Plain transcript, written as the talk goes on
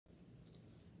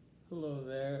Hello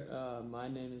there, my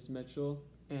name is Mitchell,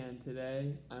 and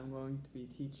today I'm going to be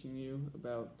teaching you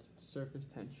about surface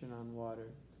tension on water.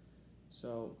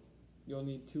 So, you'll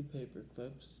need two paper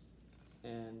clips,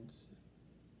 and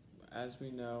as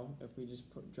we know, if we just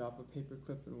drop a paper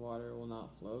clip in water, it will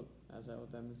not float, as I will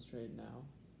demonstrate now.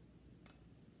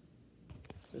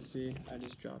 So see, I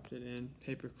just dropped it in,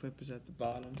 paper clip is at the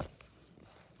bottom,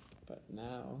 but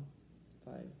now,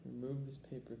 if I remove this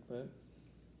paper clip,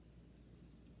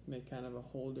 make kind of a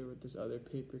holder with this other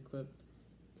paper clip.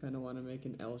 Kind of want to make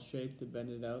an L shape to bend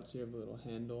it out so you have a little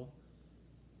handle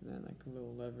and then like a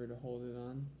little lever to hold it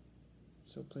on.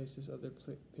 So place this other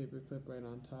paper clip right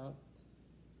on top,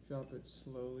 drop it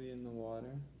slowly in the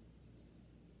water,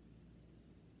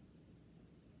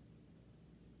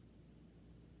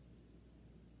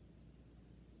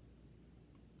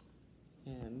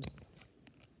 and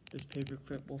this paper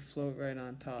clip will float right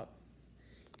on top.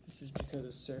 This is because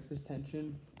of surface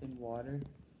tension in water.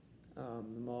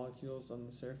 The molecules on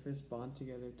the surface bond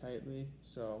together tightly,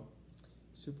 so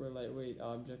super lightweight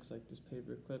objects like this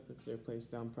paper clip, if they're placed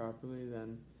down properly,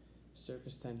 then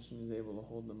surface tension is able to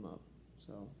hold them up.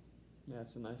 So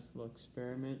that's a nice little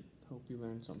experiment. Hope you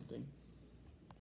learned something.